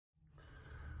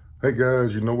Hey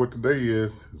guys, you know what today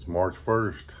is? It's March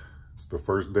 1st. It's the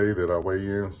first day that I weigh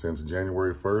in since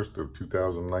January 1st of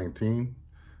 2019,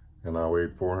 and I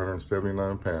weighed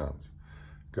 479 pounds.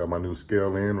 Got my new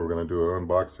scale in. We're gonna do an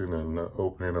unboxing and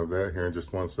opening of that here in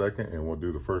just 1 second, and we'll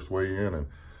do the first weigh in and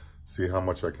see how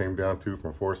much I came down to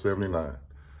from 479.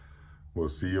 We'll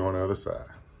see you on the other side.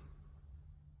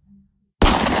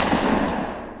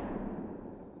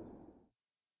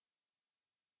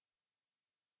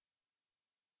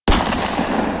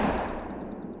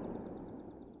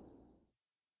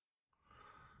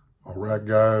 All right,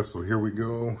 guys, so here we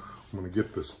go. I'm gonna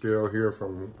get the scale here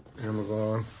from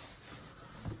Amazon.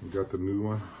 We got the new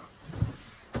one.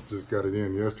 Just got it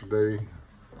in yesterday.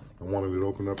 I wanted it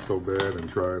open up so bad and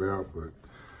try it out, but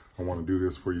I want to do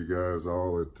this for you guys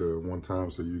all at one time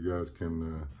so you guys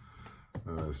can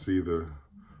see the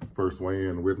first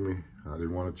weigh-in with me. I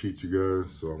didn't want to cheat you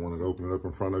guys, so I wanted to open it up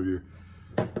in front of you,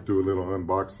 do a little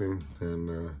unboxing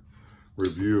and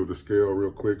review of the scale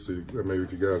real quick, so maybe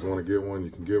if you guys want to get one,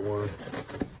 you can get one.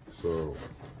 So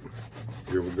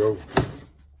here we go.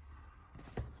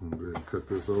 I'm gonna go ahead and cut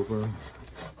this open.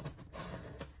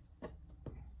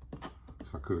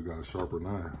 So I could have got a sharper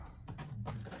knife.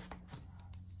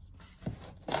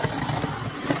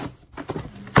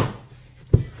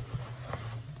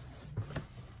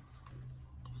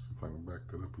 See if I can back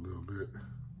that up a little bit.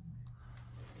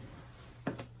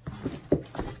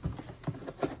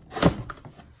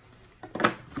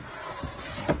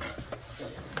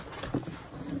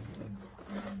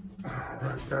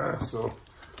 Guys, so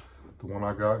the one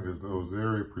I got is the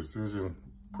Ozeri Precision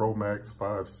ProMax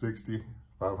 560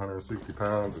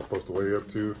 pounds. It's supposed to weigh up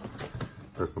to.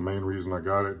 That's the main reason I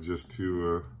got it, just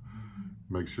to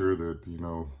make sure that, you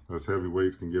know, us heavy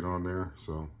weights can get on there.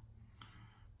 So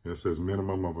it says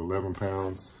minimum of 11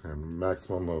 pounds and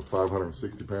maximum of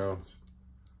 560 pounds.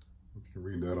 You can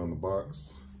read that on the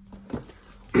box.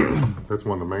 That's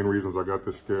one of the main reasons I got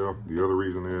this scale. The other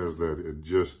reason is that it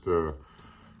just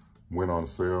went on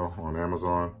sale on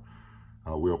Amazon.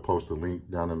 I will post a link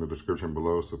down in the description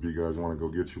below, so if you guys want to go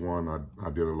get you one. I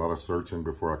did a lot of searching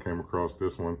before I came across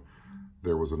this one.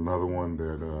 There was another one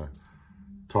that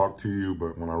talked to you,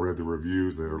 but when I read the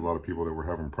reviews, there were a lot of people that were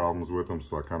having problems with them,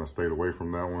 so I kind of stayed away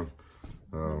from that one.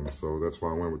 So that's why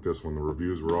I went with this one. The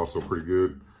reviews were also pretty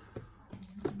good.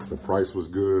 The price was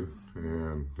good,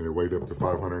 and it weighed up to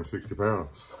 560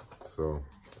 pounds. So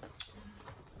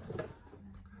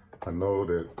I know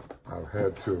that I've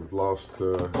had to have lost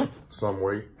some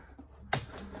weight.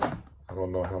 I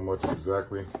don't know how much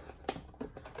exactly,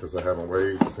 because I haven't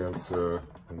weighed since,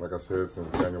 like I said, since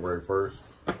January 1st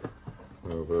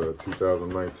of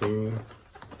 2019.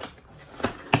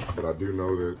 But I do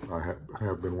know that I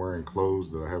have been wearing clothes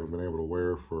that I haven't been able to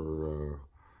wear for,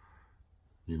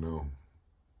 you know,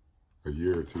 a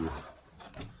year or two.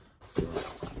 So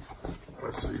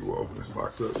let's see, we'll open this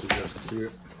box up so you guys can see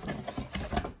it.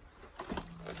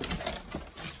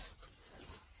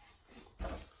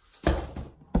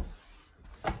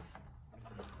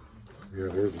 Yeah,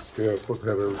 there's the scale. It's supposed to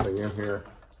have everything in here.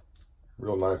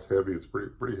 Real nice, heavy. It's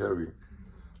pretty heavy.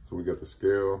 So we got the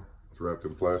scale. It's wrapped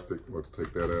in plastic. We'll have to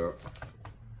take that out.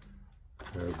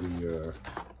 Have the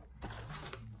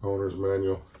owner's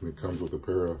manual. And it comes with a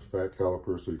pair of fat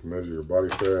calipers so you can measure your body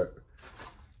fat.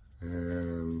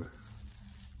 And I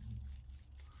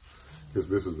guess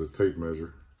this is the tape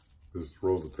measure. This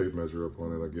rolls the tape measure up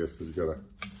on it, I guess, because you gotta.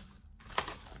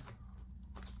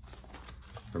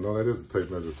 No, that is a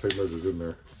tape measure. Tape measure's in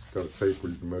there. It's got a tape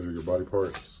where you can measure your body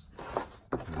parts.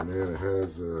 And then it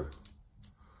has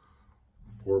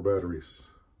 4 batteries.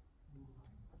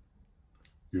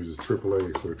 Uses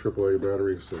AAA, so they're AAA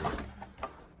batteries. So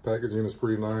packaging is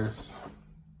pretty nice.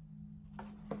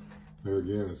 There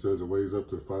again, it says it weighs up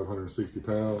to 560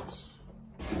 pounds.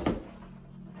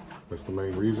 That's the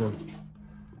main reason.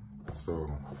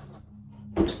 So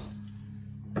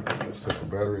set the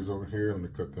batteries over here. Let me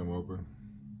cut them open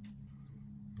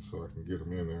so I can get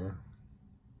them in there.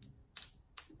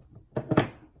 I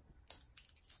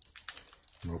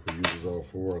don't know if it uses all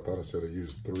 4. I thought it said it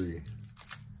used 3.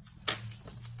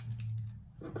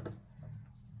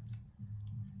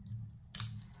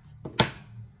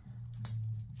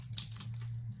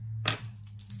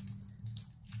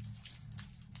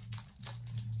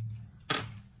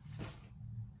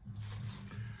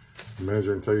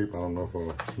 Measuring tape, I don't know if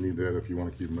I need that if you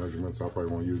want to keep measurements. I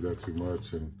probably won't use that too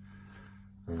much. And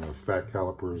fat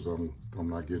calipers, I'm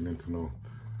not getting into no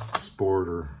sport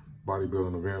or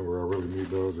bodybuilding event where I really need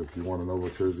those. If you want to know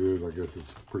what yours is, I guess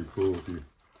it's pretty cool if you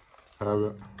have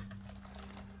it.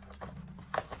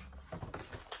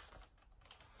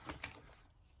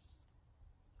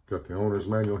 Got the owner's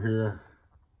manual here.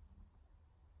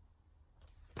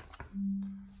 It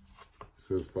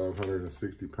says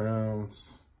 560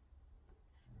 pounds.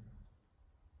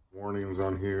 Warnings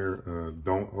on here,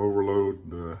 don't overload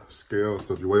the scale.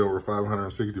 So if you weigh over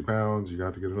 560 pounds, you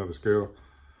got to get another scale.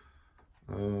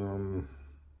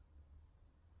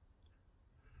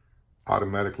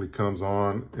 Automatically comes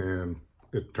on and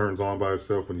it turns on by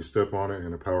itself when you step on it,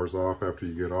 and it powers off after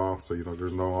you get off. So, you know,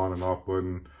 there's no on and off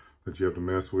button that you have to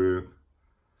mess with.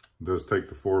 It does take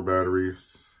the 4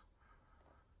 batteries.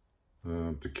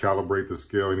 To calibrate the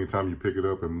scale, anytime you pick it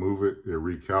up and move it, it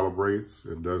recalibrates.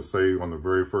 It does say on the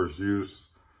very first use,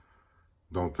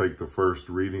 don't take the first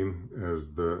reading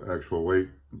as the actual weight.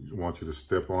 I want you to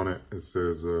step on it. It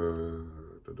says the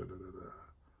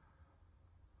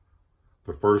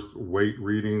first weight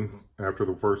reading, after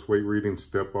the first weight reading,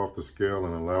 step off the scale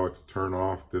and allow it to turn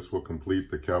off. This will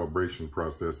complete the calibration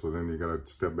process. So then you got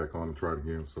to step back on and try it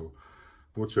again. So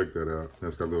we'll check that out.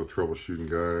 That's got a little troubleshooting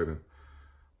guide and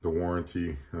the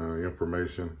warranty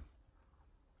information.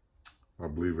 I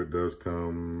believe it does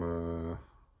come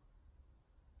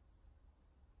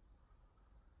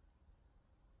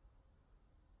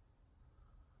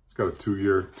it's got a two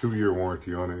year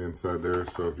warranty on it inside there.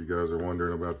 So if you guys are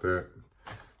wondering about that.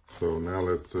 So now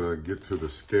let's get to the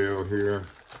scale here.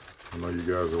 I know you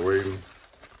guys are waiting.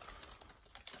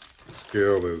 The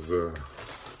scale is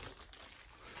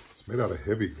it's made out of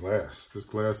heavy glass. This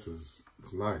glass is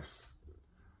nice.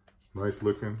 It's nice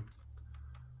looking.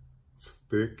 It's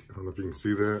thick. I don't know if you can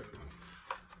see that.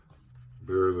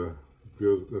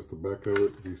 That's the back of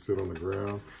it. You sit on the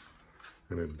ground,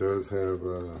 and it does have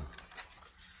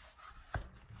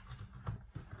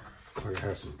it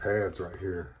has some pads right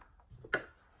here.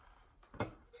 See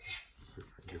if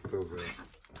I can get those out.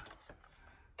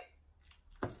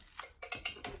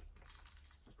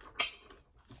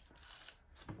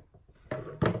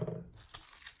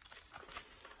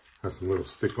 Has some little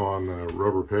stick-on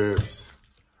rubber pads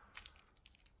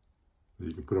that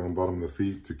you can put on the bottom of the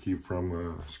feet to keep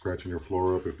from scratching your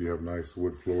floor up if you have nice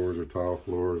wood floors or tile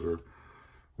floors or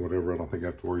whatever. I don't think I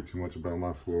have to worry too much about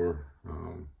my floor.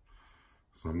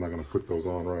 So I'm not going to put those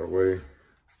on right away.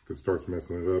 If it starts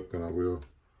messing it up, then I will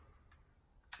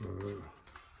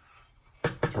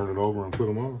turn it over and put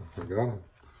them on. I got them.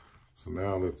 So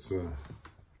now let's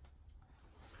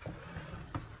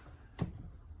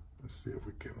see if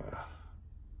we can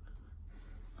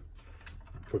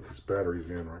put these batteries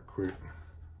in right quick.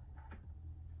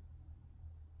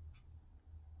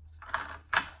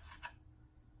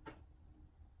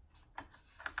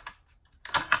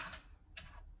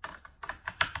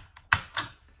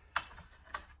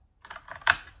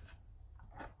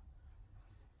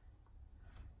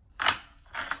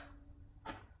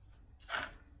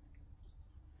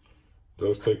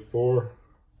 Does take 4.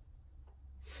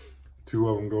 2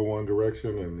 of them go one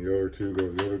direction and the other 2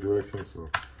 go the other direction. So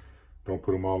don't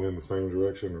put them all in the same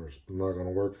direction or it's not going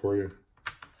to work for you.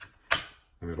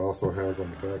 And it also has on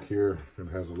the back here, it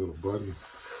has a little button.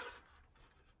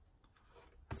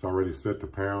 It's already set to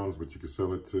pounds, but you can set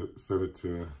it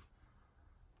to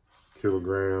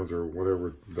kilograms or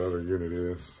whatever the other unit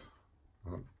is.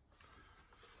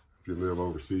 If you live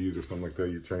overseas or something like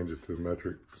that, you change it to the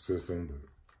metric system. But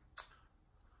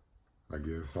I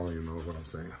guess I don't even know what I'm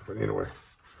saying. But anyway,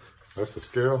 that's the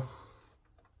scale.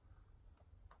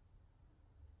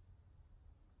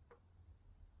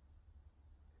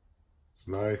 It's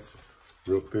nice,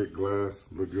 real thick glass,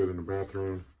 look good in the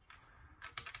bathroom.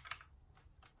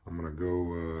 I'm gonna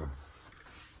go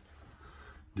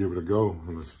give it a go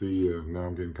and let's see. Now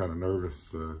I'm getting kind of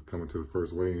nervous coming to the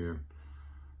first weigh-in.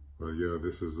 But yeah,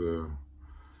 this is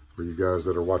for you guys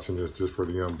that are watching this just for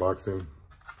the unboxing.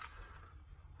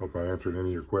 Hope I answered any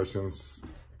of your questions.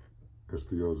 It's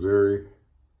the Ozeri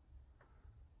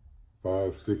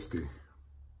 560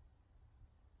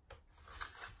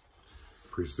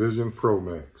 Precision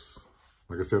ProMax.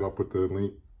 Like I said, I'll put the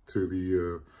link to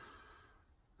the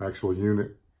actual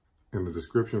unit in the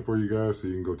description for you guys so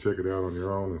you can go check it out on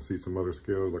your own and see some other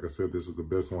scales. Like I said, this is the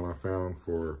best one I found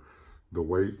for the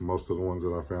weight. Most of the ones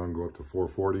that I found go up to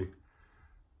 440,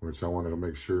 which I wanted to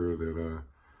make sure that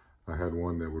I had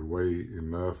one that would weigh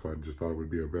enough. I just thought it would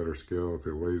be a better scale if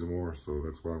it weighs more. So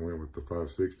that's why I went with the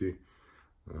 560.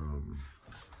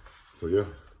 So yeah,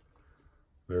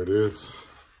 there it is.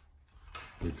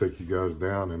 Let me take you guys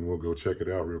down and we'll go check it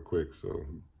out real quick. So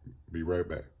be right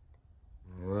back.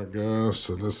 All right, guys,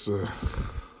 so let's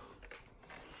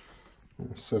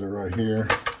set it right here.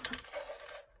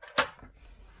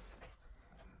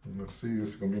 Let's see, this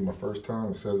is gonna be my first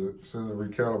time. It says it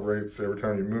recalibrates every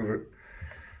time you move it.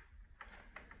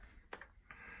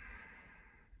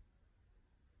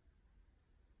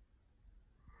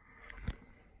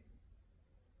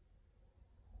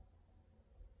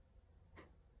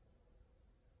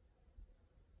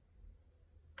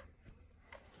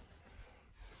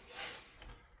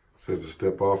 says to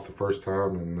step off the first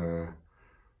time and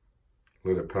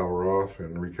let it power off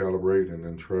and recalibrate and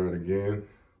then try it again.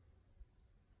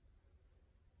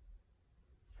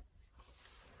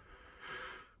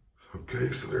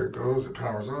 Okay, so there it goes. It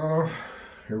powers off.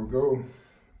 Here we go.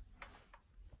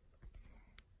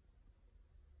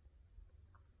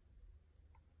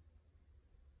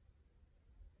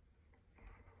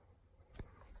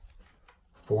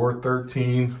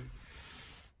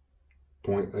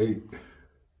 $413.8.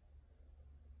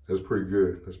 That's pretty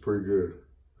good. That's pretty good.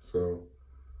 So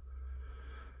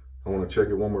I want to check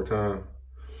it one more time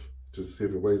just to see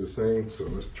if it weighs the same. So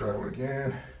let's try it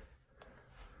again.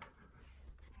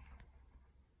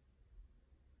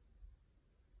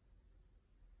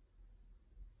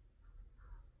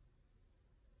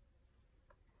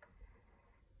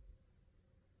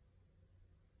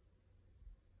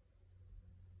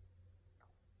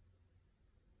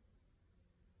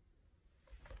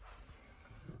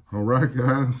 All right,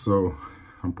 guys, so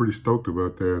I'm pretty stoked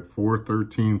about that.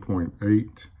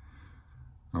 413.8.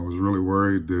 I was really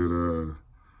worried that,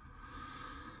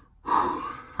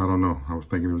 I don't know. I was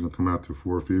thinking it was gonna come out to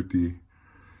 450,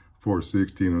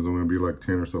 460, and it was only gonna be like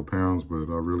 10 or so pounds, but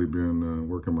I've really been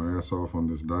working my ass off on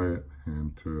this diet.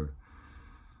 And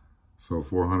so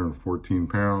 414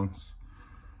 pounds,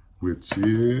 which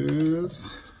is,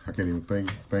 I can't even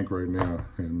think right now.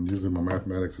 And usually my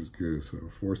mathematics is good. So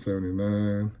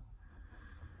 479.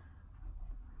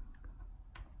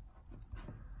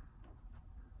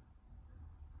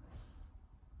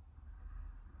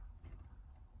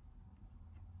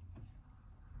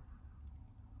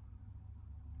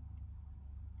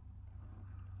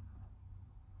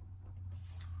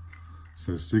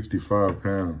 Says 65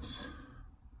 pounds.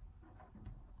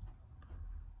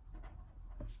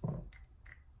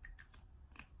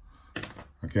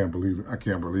 I can't believe it. I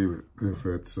can't believe it. If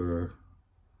it's, I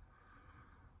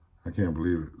can't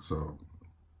believe it. So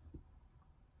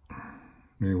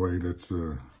anyway, that's,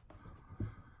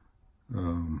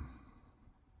 I'm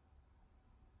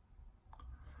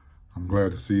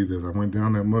glad to see that I went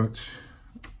down that much.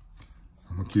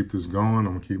 I'm gonna keep this going.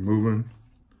 I'm gonna keep moving.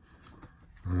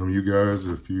 You guys,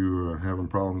 if you are having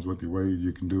problems with your weight,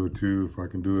 you can do it too. If I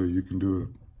can do it, you can do it.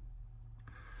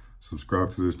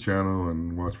 Subscribe to this channel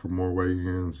and watch for more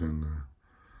weigh-ins and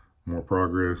more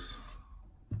progress.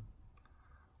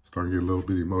 Starting to get a little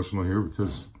bit emotional here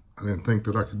because I didn't think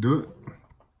that I could do it.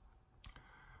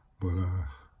 But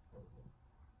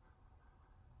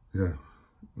yeah,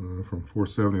 from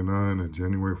 479 at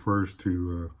January 1st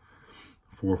to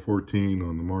 414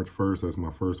 on the March 1st, that's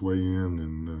my first weigh-in,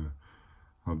 and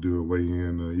I'll do a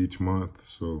weigh-in each month.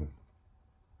 So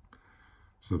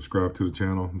subscribe to the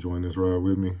channel, join this ride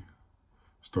with me.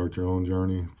 Start your own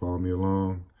journey, follow me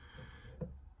along.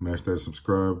 Mash that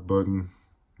subscribe button,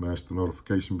 mash the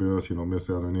notification bell so you don't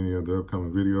miss out on any of the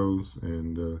upcoming videos,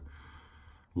 and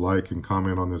like and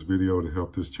comment on this video to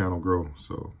help this channel grow.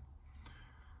 So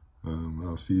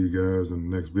I'll see you guys in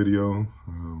the next video.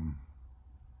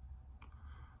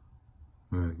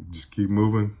 Just keep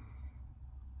moving.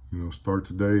 You know, start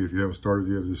today. If you haven't started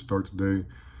yet, just start today.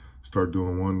 Start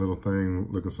doing one little thing.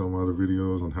 Look at some other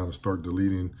videos on how to start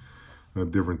deleting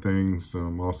different things.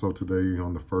 Also today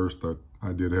on the 1st,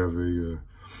 I did have a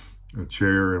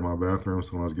chair in my bathroom.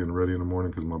 So when I was getting ready in the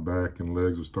morning, because my back and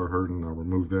legs would start hurting, I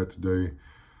removed that today.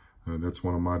 That's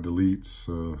one of my deletes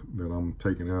that I'm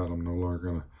taking out. I'm no longer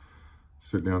gonna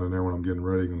sit down in there when I'm getting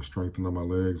ready. I'm gonna strengthen up my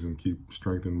legs and keep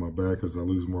strengthening my back as I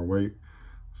lose more weight.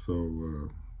 So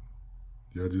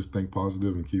yeah, just think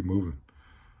positive and keep moving.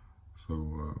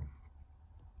 So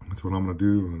that's what I'm gonna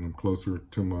do, and I'm closer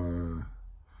to my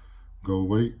goal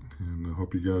weight. And I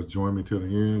hope you guys join me till the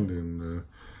end. And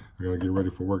I gotta get ready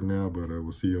for work now, but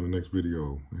we'll see you in the next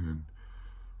video. And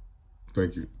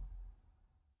thank you.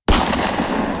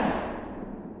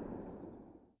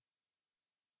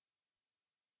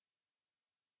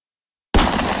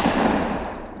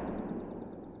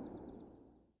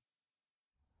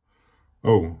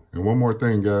 Oh, and one more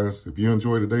thing, guys. If you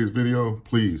enjoyed today's video,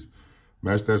 please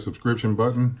mash that subscription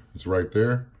button. It's right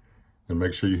there. And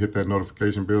make sure you hit that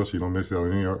notification bell so you don't miss out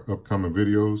on any upcoming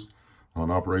videos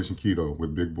on Operation Keto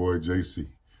with Big Boy JC.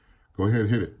 Go ahead and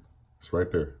hit it. It's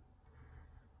right there.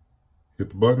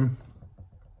 Hit the button,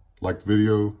 like the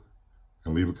video,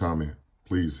 and leave a comment.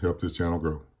 Please help this channel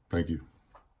grow. Thank you.